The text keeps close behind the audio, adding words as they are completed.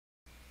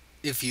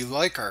If you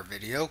like our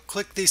video,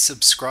 click the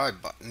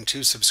subscribe button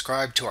to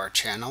subscribe to our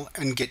channel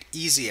and get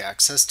easy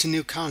access to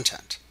new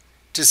content.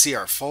 To see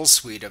our full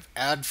suite of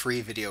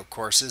ad-free video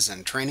courses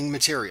and training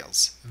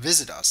materials,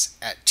 visit us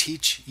at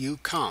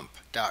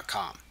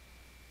teachucomp.com.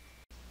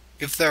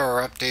 If there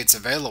are updates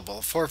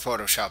available for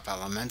Photoshop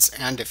Elements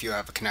and if you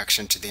have a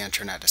connection to the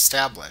internet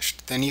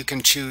established, then you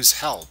can choose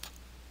Help,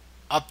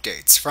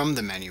 Updates from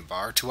the menu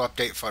bar to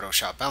update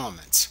Photoshop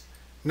Elements.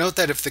 Note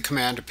that if the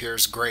command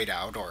appears grayed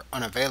out or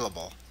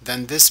unavailable,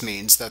 then this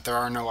means that there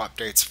are no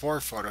updates for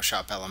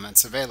Photoshop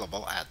Elements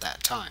available at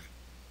that time.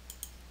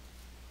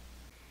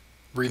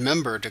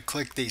 Remember to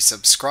click the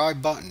subscribe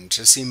button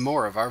to see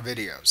more of our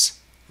videos.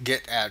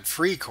 Get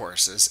ad-free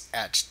courses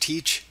at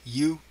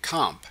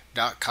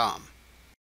teachucomp.com.